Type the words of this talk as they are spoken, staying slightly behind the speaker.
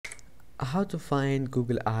How to find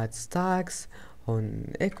Google Ads tags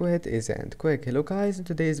on Ecwid easy and quick. Hello guys, in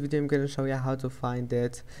today's video I'm going to show you how to find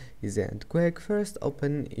it easy and quick. First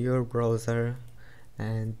open your browser,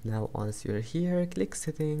 and now once you're here, click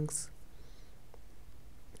settings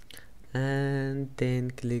and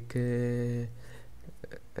then click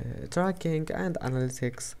tracking and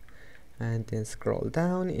analytics, and then scroll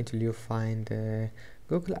down until you find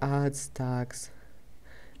Google Ads tags.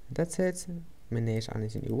 That's it. Manage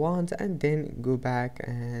anything you want, and then go back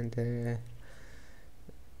and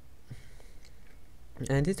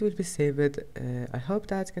it will be saved. I hope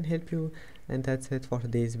that can help you, and that's it for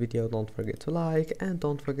today's video. Don't forget to like and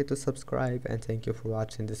don't forget to subscribe, and thank you for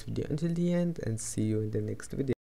watching this video until the end, and see you in the next video.